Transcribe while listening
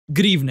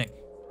Good evening.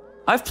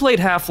 I've played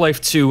Half-Life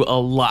 2 a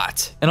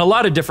lot, in a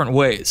lot of different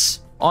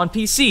ways. On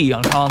PC,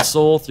 on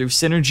console, through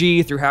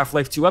Synergy, through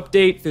Half-Life 2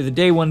 Update, through the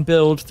Day 1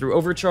 build, through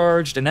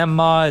Overcharged, and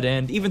M-Mod,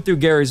 and even through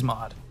Gary's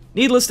mod.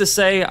 Needless to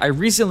say, I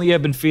recently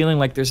have been feeling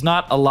like there's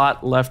not a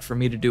lot left for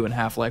me to do in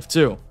Half-Life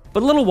 2.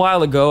 But a little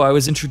while ago, I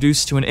was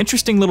introduced to an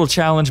interesting little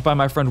challenge by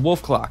my friend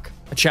Wolfclock,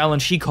 a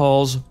challenge he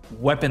calls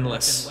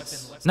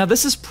Weaponless. Now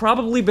this has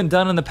probably been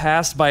done in the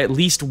past by at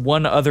least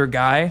one other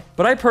guy,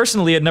 but I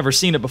personally had never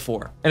seen it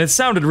before, and it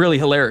sounded really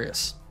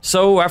hilarious.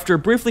 So after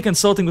briefly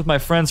consulting with my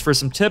friends for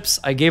some tips,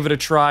 I gave it a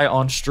try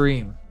on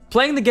stream.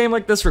 Playing the game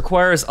like this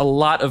requires a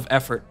lot of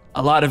effort,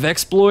 a lot of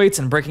exploits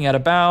and breaking out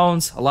of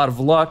bounds, a lot of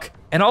luck,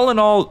 and all in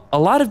all, a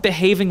lot of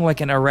behaving like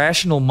an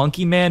irrational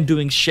monkey man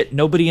doing shit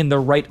nobody in their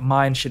right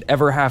mind should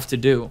ever have to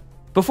do.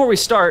 Before we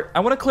start, I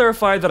want to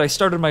clarify that I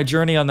started my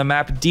journey on the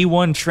map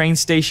D1 Train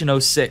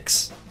Station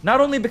 06. Not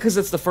only because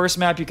it's the first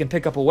map you can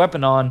pick up a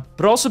weapon on,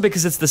 but also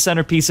because it's the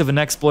centerpiece of an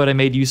exploit I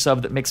made use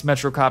of that makes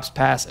Metro Cops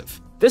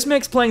passive. This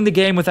makes playing the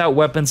game without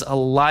weapons a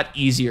lot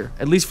easier,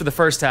 at least for the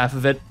first half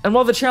of it, and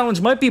while the challenge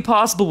might be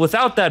possible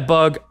without that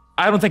bug,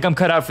 I don't think I'm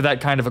cut out for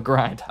that kind of a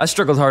grind. I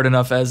struggled hard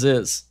enough as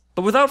is.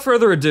 But without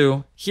further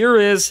ado, here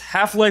is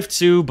Half-Life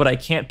 2, but I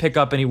can't pick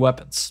up any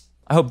weapons.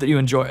 I hope that you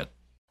enjoy it.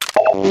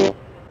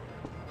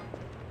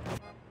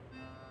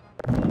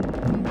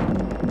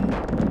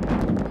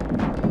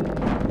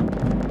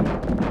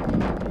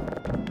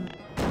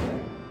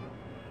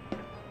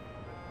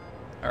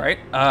 Alright,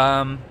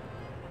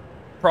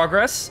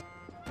 progress.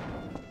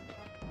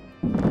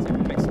 Let's see if we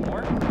can make some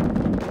more.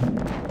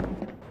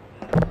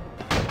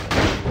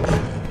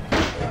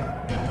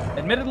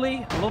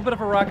 Admittedly, a little bit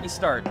of a rocky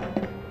start,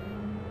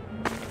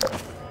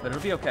 but it'll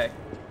be okay.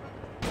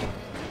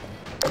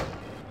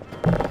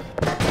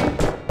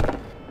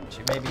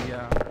 Actually, maybe,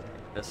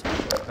 this would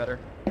be better.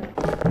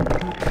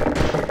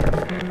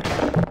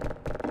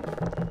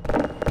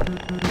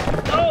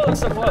 Oh,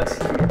 that's so close!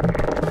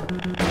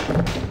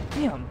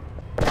 Damn.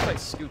 How do I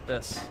scoot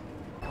this?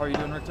 How are you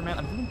doing, Richter Man?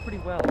 I'm doing pretty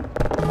well.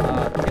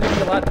 Gonna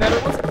be a lot better.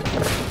 What's it?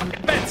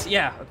 Vents!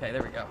 Yeah, okay,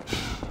 there we go.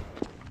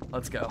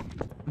 Let's go.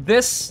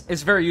 This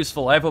is very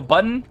useful. I have a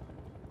button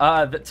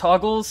that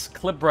toggles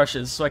clip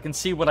brushes so I can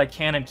see what I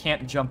can and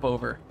can't jump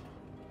over.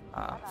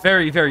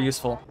 Very, very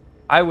useful.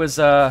 I was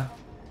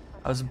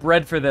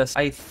bred for this.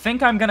 I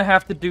think I'm gonna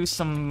have to do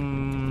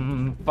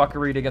some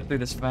fuckery to get through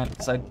this vent,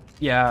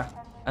 yeah.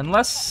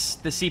 Unless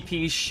the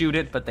CPs shoot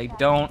it, but they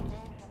don't.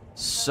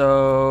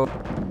 So...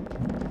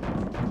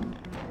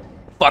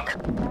 Fuck.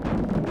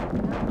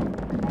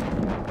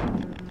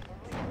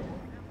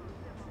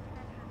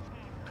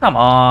 Come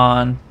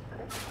on.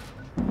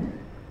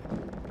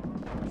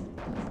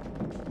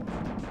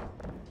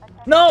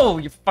 No,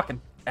 you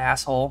fucking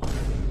asshole.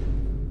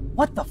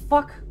 What the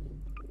fuck?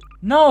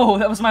 No,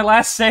 that was my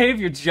last save?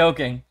 You're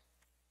joking.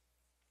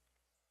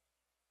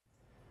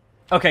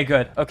 Okay,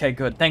 good. Okay,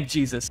 good. Thank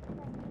Jesus.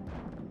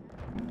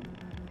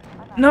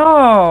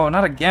 No,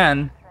 not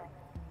again.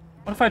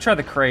 What if I try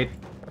the crate?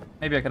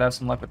 Maybe I could have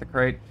some luck with the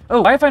crate.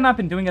 Oh, why have I not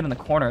been doing it in the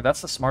corner?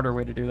 That's the smarter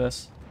way to do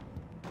this.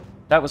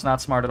 That was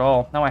not smart at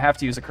all. Now I have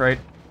to use a crate.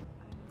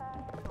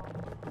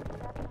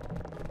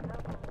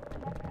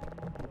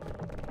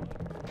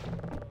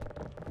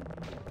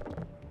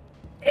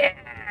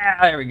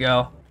 Yeah, there we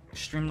go.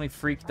 Extremely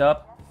freaked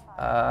up.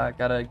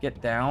 Gotta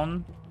get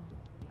down.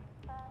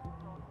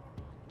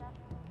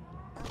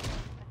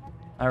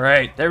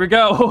 Alright, there we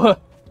go.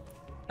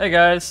 Hey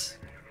guys.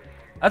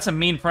 That's a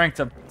mean prank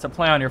to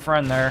play on your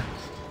friend there.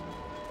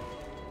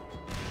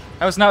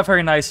 That was not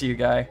very nice of you,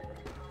 guy.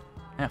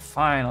 Yeah,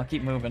 fine, I'll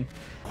keep moving.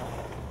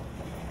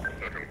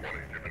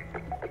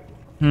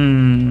 How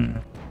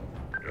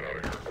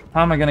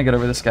am I gonna get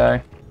over this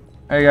guy?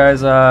 Hey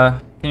guys,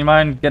 can you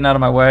mind getting out of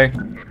my way?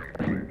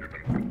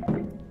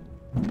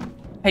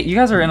 Hey, you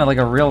guys are in like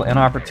a real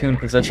inopportune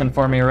position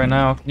for me right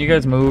now. Can you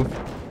guys move?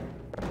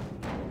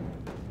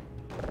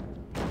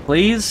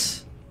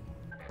 Please?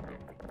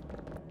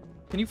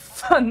 Can you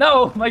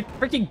no, my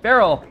freaking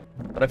barrel!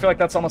 But I feel like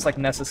that's almost like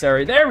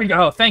necessary. There we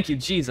go! Thank you,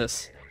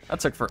 Jesus.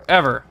 That took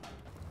forever.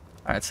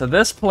 Alright, so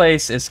this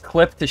place is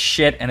clipped to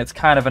shit and it's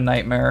kind of a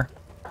nightmare.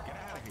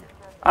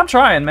 I'm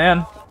trying,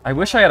 man. I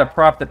wish I had a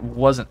prop that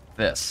wasn't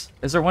this.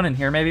 Is there one in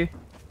here, maybe?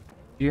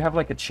 Do you have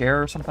like a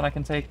chair or something I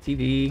can take?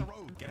 TV?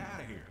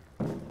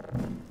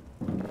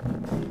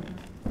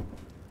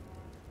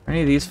 Are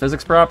any of these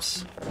physics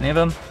props? Any of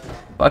them?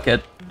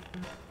 Bucket.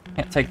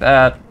 Can't take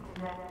that.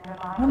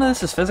 None of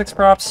this is physics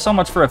props. So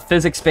much for a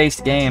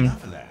physics-based game.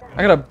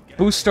 I gotta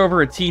boost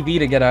over a TV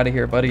to get out of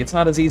here, buddy. It's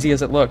not as easy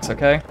as it looks,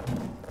 okay?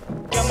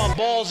 Got my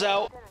balls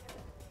out.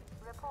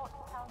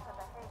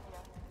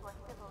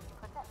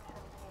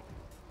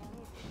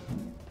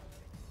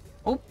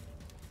 Oh.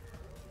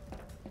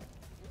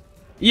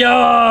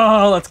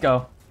 Yo, let's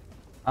go.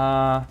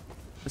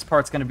 This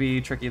part's gonna be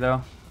tricky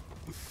though.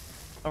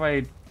 How do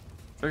I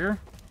trigger?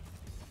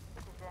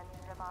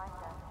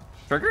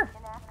 Trigger?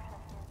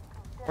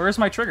 Where's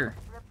my trigger?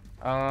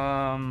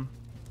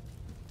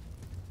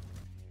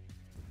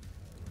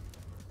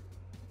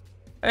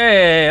 There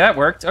Hey, that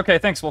worked. Okay,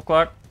 thanks, Wolf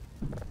Clock.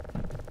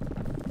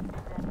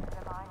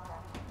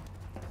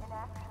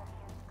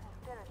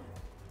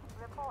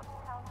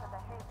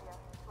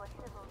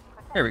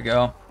 Here we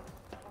go.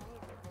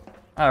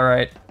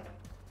 Alright.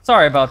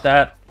 Sorry about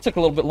that. Took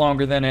a little bit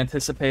longer than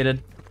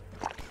anticipated.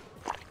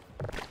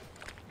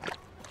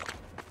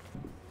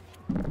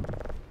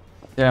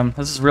 Damn,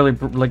 this is really,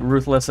 like,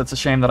 ruthless. It's a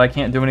shame that I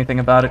can't do anything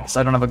about it because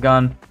I don't have a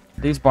gun.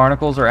 These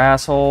barnacles are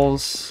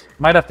assholes.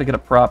 Might have to get a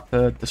prop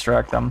to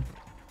distract them.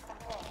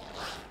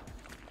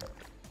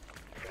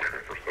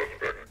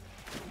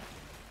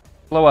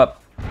 Blow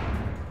up.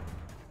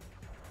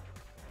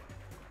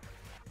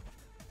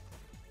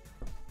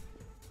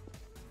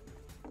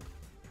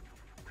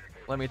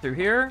 Let me through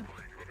here.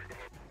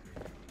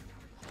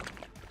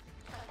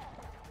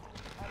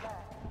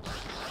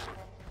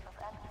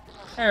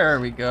 There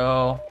we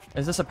go.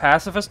 Is this a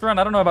pacifist run?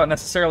 I don't know about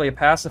necessarily a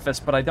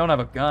pacifist, but I don't have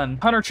a gun.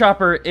 Hunter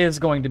Chopper is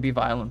going to be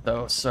violent,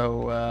 though,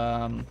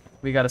 so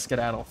we gotta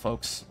skedaddle,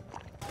 folks.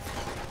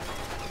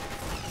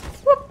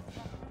 Whoop.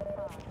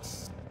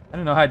 I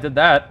don't know how I did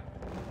that.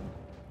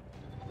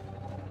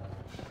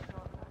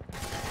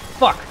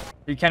 Fuck!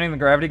 Are you counting the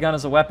gravity gun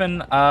as a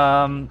weapon? If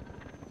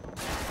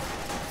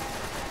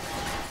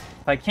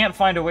I can't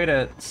find a way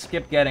to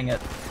skip getting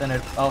it,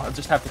 then I'll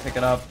just have to pick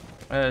it up.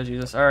 Oh,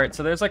 Jesus. Alright,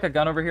 so there's like a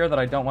gun over here that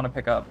I don't want to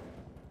pick up.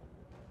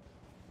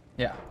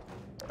 Yeah.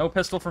 No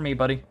pistol for me,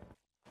 buddy.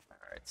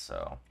 Alright,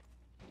 so...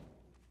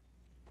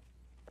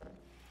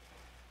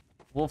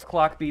 Wolf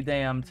Clock be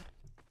damned.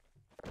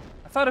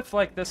 I thought if,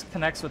 like, this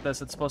connects with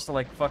this, it's supposed to,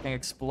 like, fucking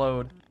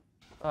explode.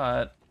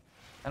 But...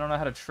 I don't know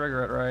how to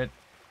trigger it right.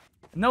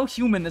 No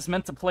human is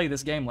meant to play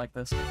this game like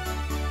this.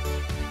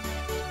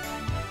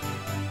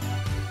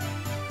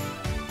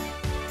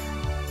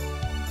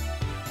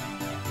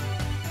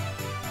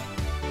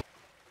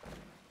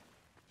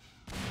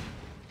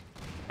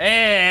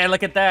 Hey,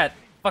 look at that.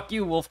 Fuck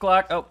you, Wolf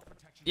Clock. Oh,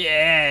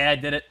 yeah, I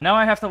did it. Now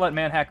I have to let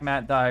Manhack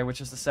Matt die, which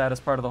is the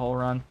saddest part of the whole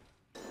run.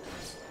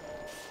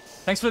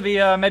 Thanks for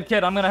the med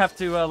kit. I'm gonna have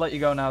to let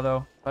you go now,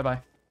 though. Bye-bye.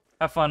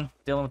 Have fun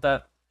dealing with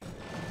that.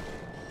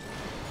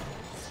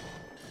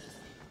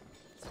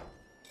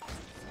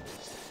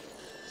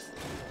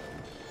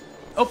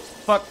 Oh,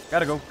 fuck.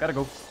 Gotta go, gotta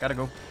go, gotta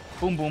go.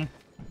 Boom, boom.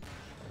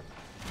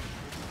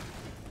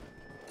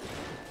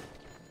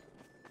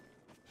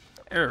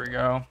 There we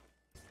go.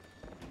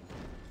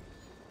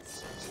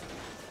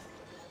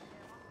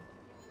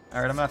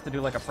 Alright, I'm gonna have to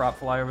do like a prop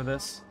fly over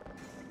this.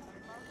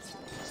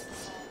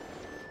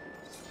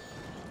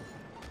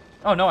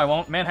 Oh, no, I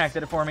won't. Manhack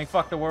did it for me.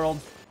 Fuck the world.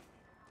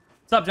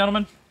 What's up,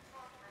 gentlemen?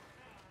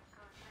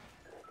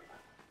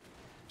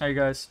 How you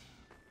guys?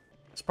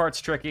 This part's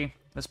tricky.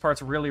 This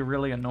part's really,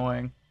 really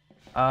annoying.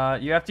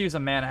 You have to use a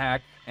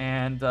Manhack,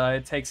 and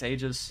it takes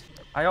ages.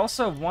 I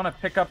also want to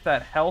pick up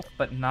that health,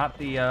 but not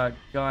the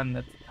gun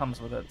that comes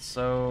with it,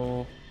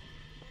 so...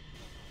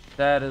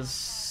 That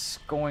is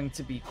going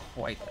to be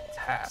quite a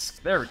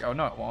task. There we go.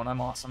 No, it won't. I'm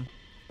awesome.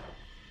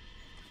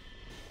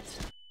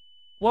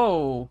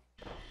 Whoa!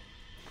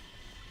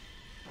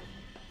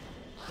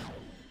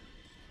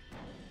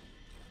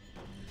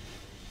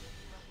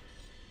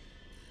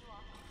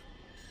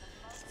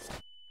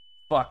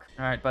 Fuck.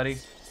 Alright, buddy.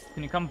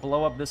 Can you come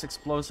blow up this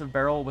explosive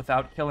barrel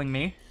without killing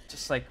me?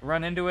 Just, like,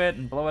 run into it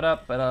and blow it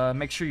up, but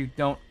make sure you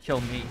don't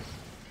kill me.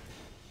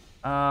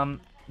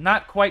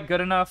 Not quite good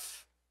enough.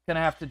 Gonna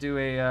have to do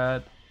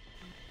a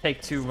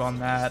take two on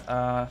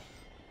that.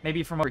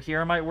 Maybe from over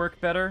here might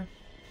work better.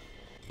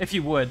 If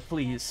you would,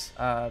 please.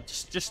 Here,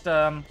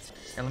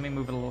 let me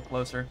move it a little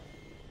closer.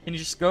 Can you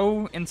just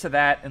go into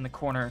that in the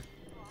corner,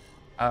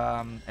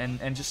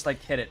 and just,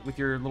 like, hit it with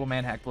your little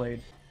Manhack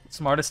blade?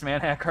 Smartest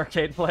Manhack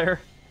arcade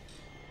player.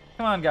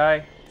 Come on,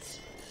 guy.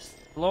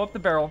 Blow up the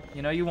barrel.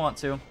 You know you want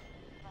to.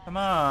 Come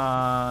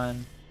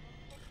on.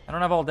 I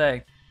don't have all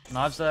day.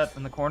 Nudge that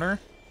in the corner.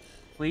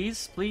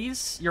 Please,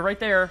 please. You're right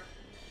there.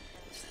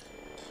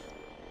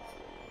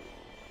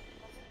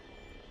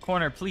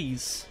 Corner,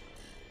 please.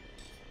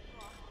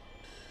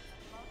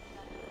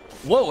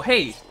 Whoa,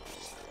 hey!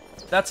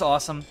 That's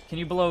awesome. Can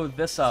you blow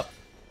this up?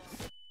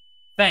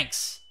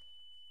 Thanks.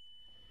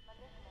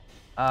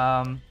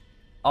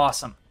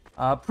 Awesome.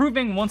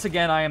 Proving once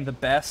again I am the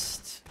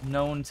best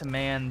known to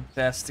man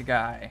best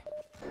guy.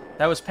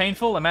 That was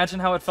painful. Imagine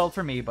how it felt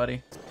for me,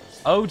 buddy.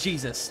 Oh,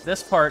 Jesus.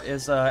 This part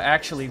is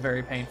actually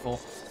very painful.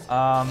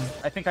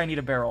 I think I need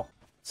a barrel.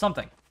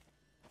 Something.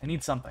 I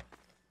need something.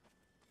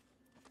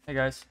 Hey,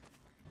 guys.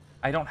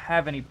 I don't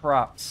have any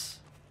props.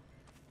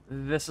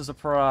 This is a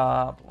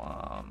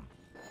problem.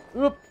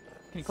 Oop.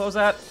 Can you close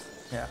that?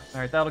 Yeah.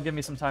 Alright, that'll give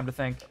me some time to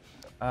think.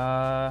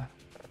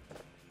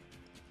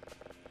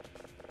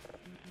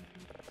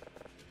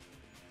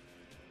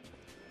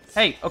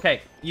 Hey,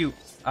 okay, you.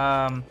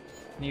 Can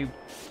you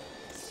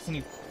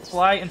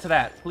fly into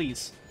that,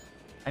 please?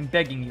 I'm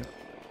begging you.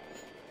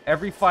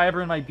 Every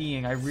fiber in my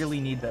being, I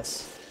really need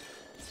this.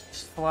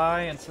 Just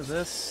fly into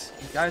this.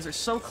 You guys are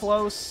so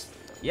close.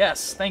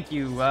 Yes, thank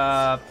you.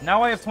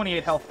 Now I have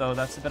 28 health, though.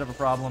 That's a bit of a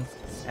problem.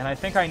 And I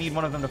think I need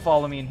one of them to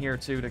follow me in here,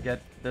 too, to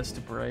get this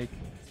to break.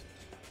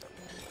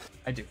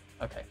 I do.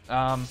 Okay.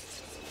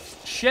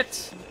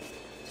 Shit.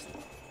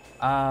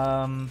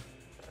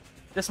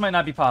 This might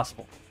not be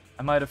possible.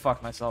 I might have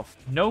fucked myself.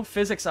 No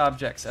physics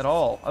objects at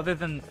all, other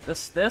than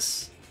this.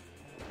 This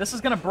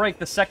is gonna break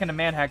the second a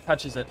manhack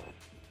touches it.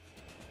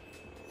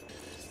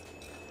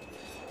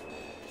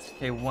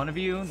 Okay, one of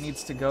you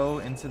needs to go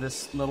into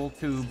this little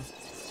tube.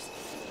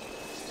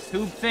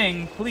 Tube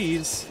thing,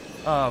 please.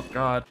 Oh,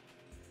 God.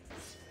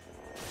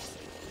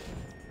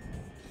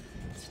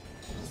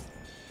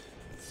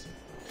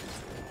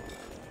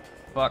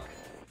 Fuck.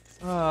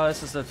 Oh,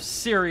 this is a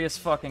serious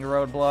fucking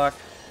roadblock.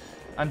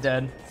 I'm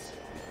dead.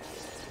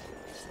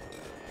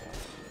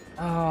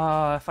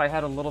 Ah, if I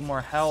had a little more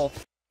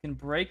health. You can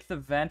break the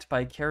vent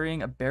by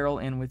carrying a barrel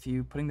in with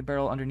you, putting the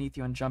barrel underneath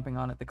you and jumping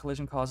on it. The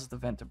collision causes the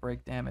vent to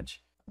break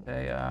damage.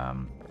 Okay,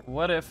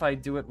 what if I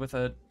do it with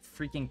a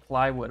freaking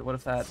plywood? What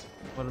if that...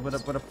 Would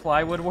a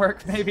plywood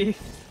work, maybe?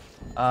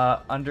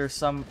 Under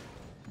some...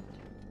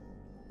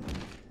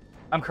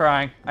 I'm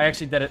crying. I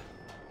actually did it.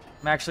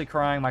 I'm actually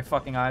crying my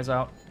fucking eyes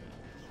out.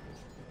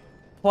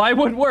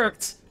 Plywood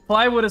worked!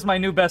 Plywood is my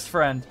new best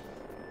friend.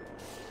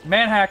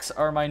 Manhacks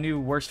are my new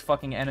worst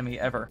fucking enemy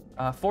ever.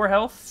 4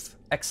 health.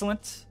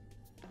 Excellent.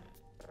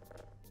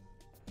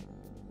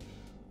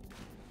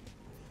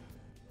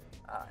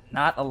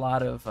 Not a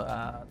lot of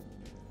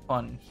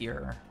fun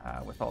here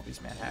with all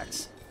these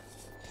manhacks.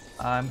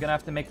 I'm gonna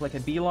have to make like a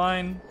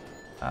beeline.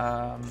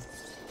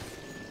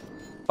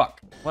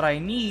 Fuck. What I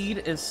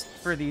need is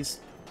for these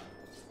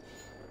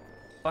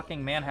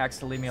fucking manhacks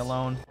to leave me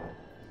alone.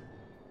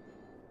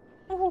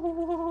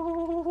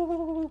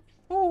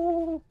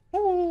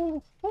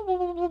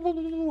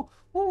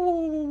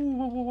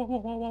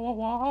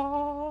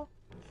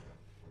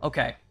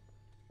 Okay.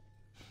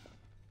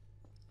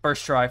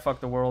 First try, fuck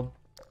the world.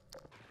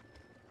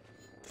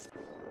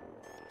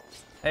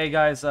 Hey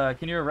guys,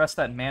 can you arrest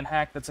that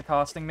manhack that's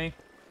accosting me?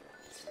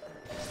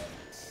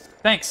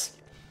 Thanks!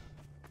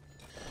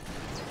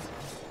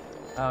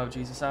 Oh,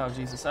 Jesus, oh,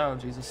 Jesus, oh,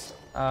 Jesus.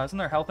 Isn't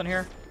there health in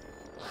here?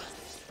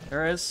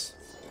 There is.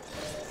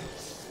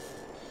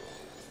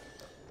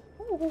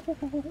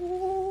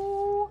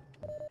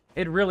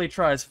 It really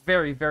tries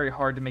very, very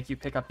hard to make you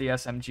pick up the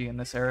SMG in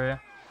this area.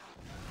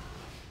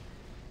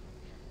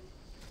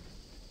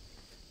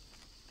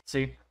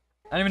 See?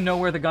 I don't even know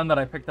where the gun that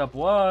I picked up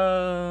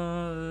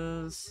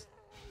was.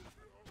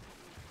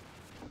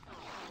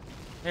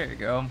 There you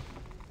go.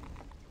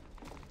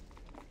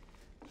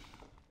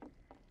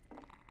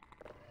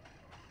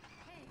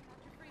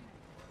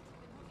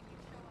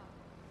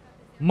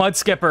 Mud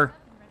Skipper.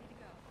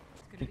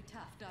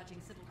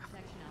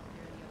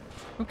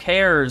 Who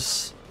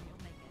cares?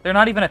 They're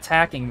not even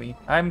attacking me.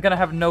 I'm gonna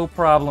have no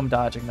problem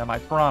dodging them, I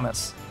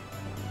promise.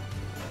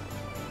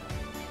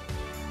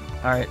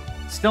 Alright.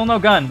 Still no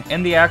gun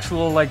in the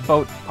actual, like,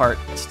 boat part.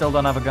 Still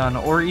don't have a gun,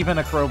 or even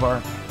a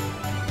crowbar.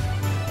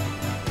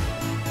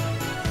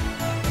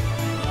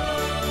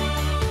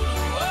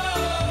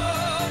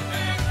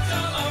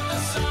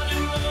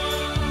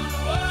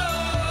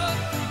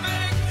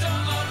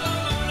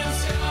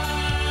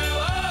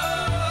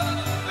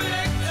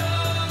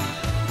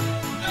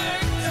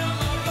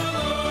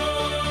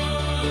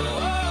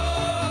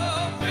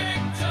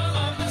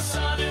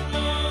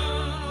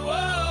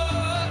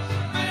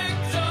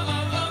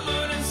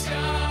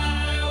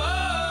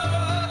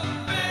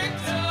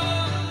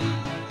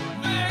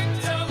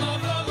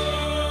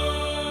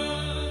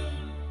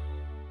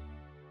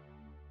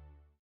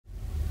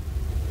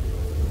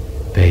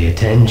 Pay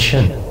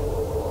attention.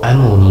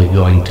 I'm only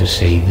going to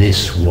say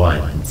this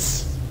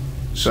once.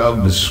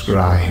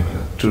 Subscribe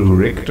to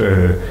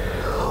Richter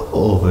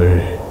over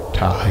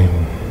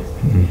time.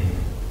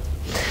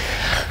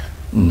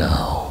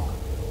 Now.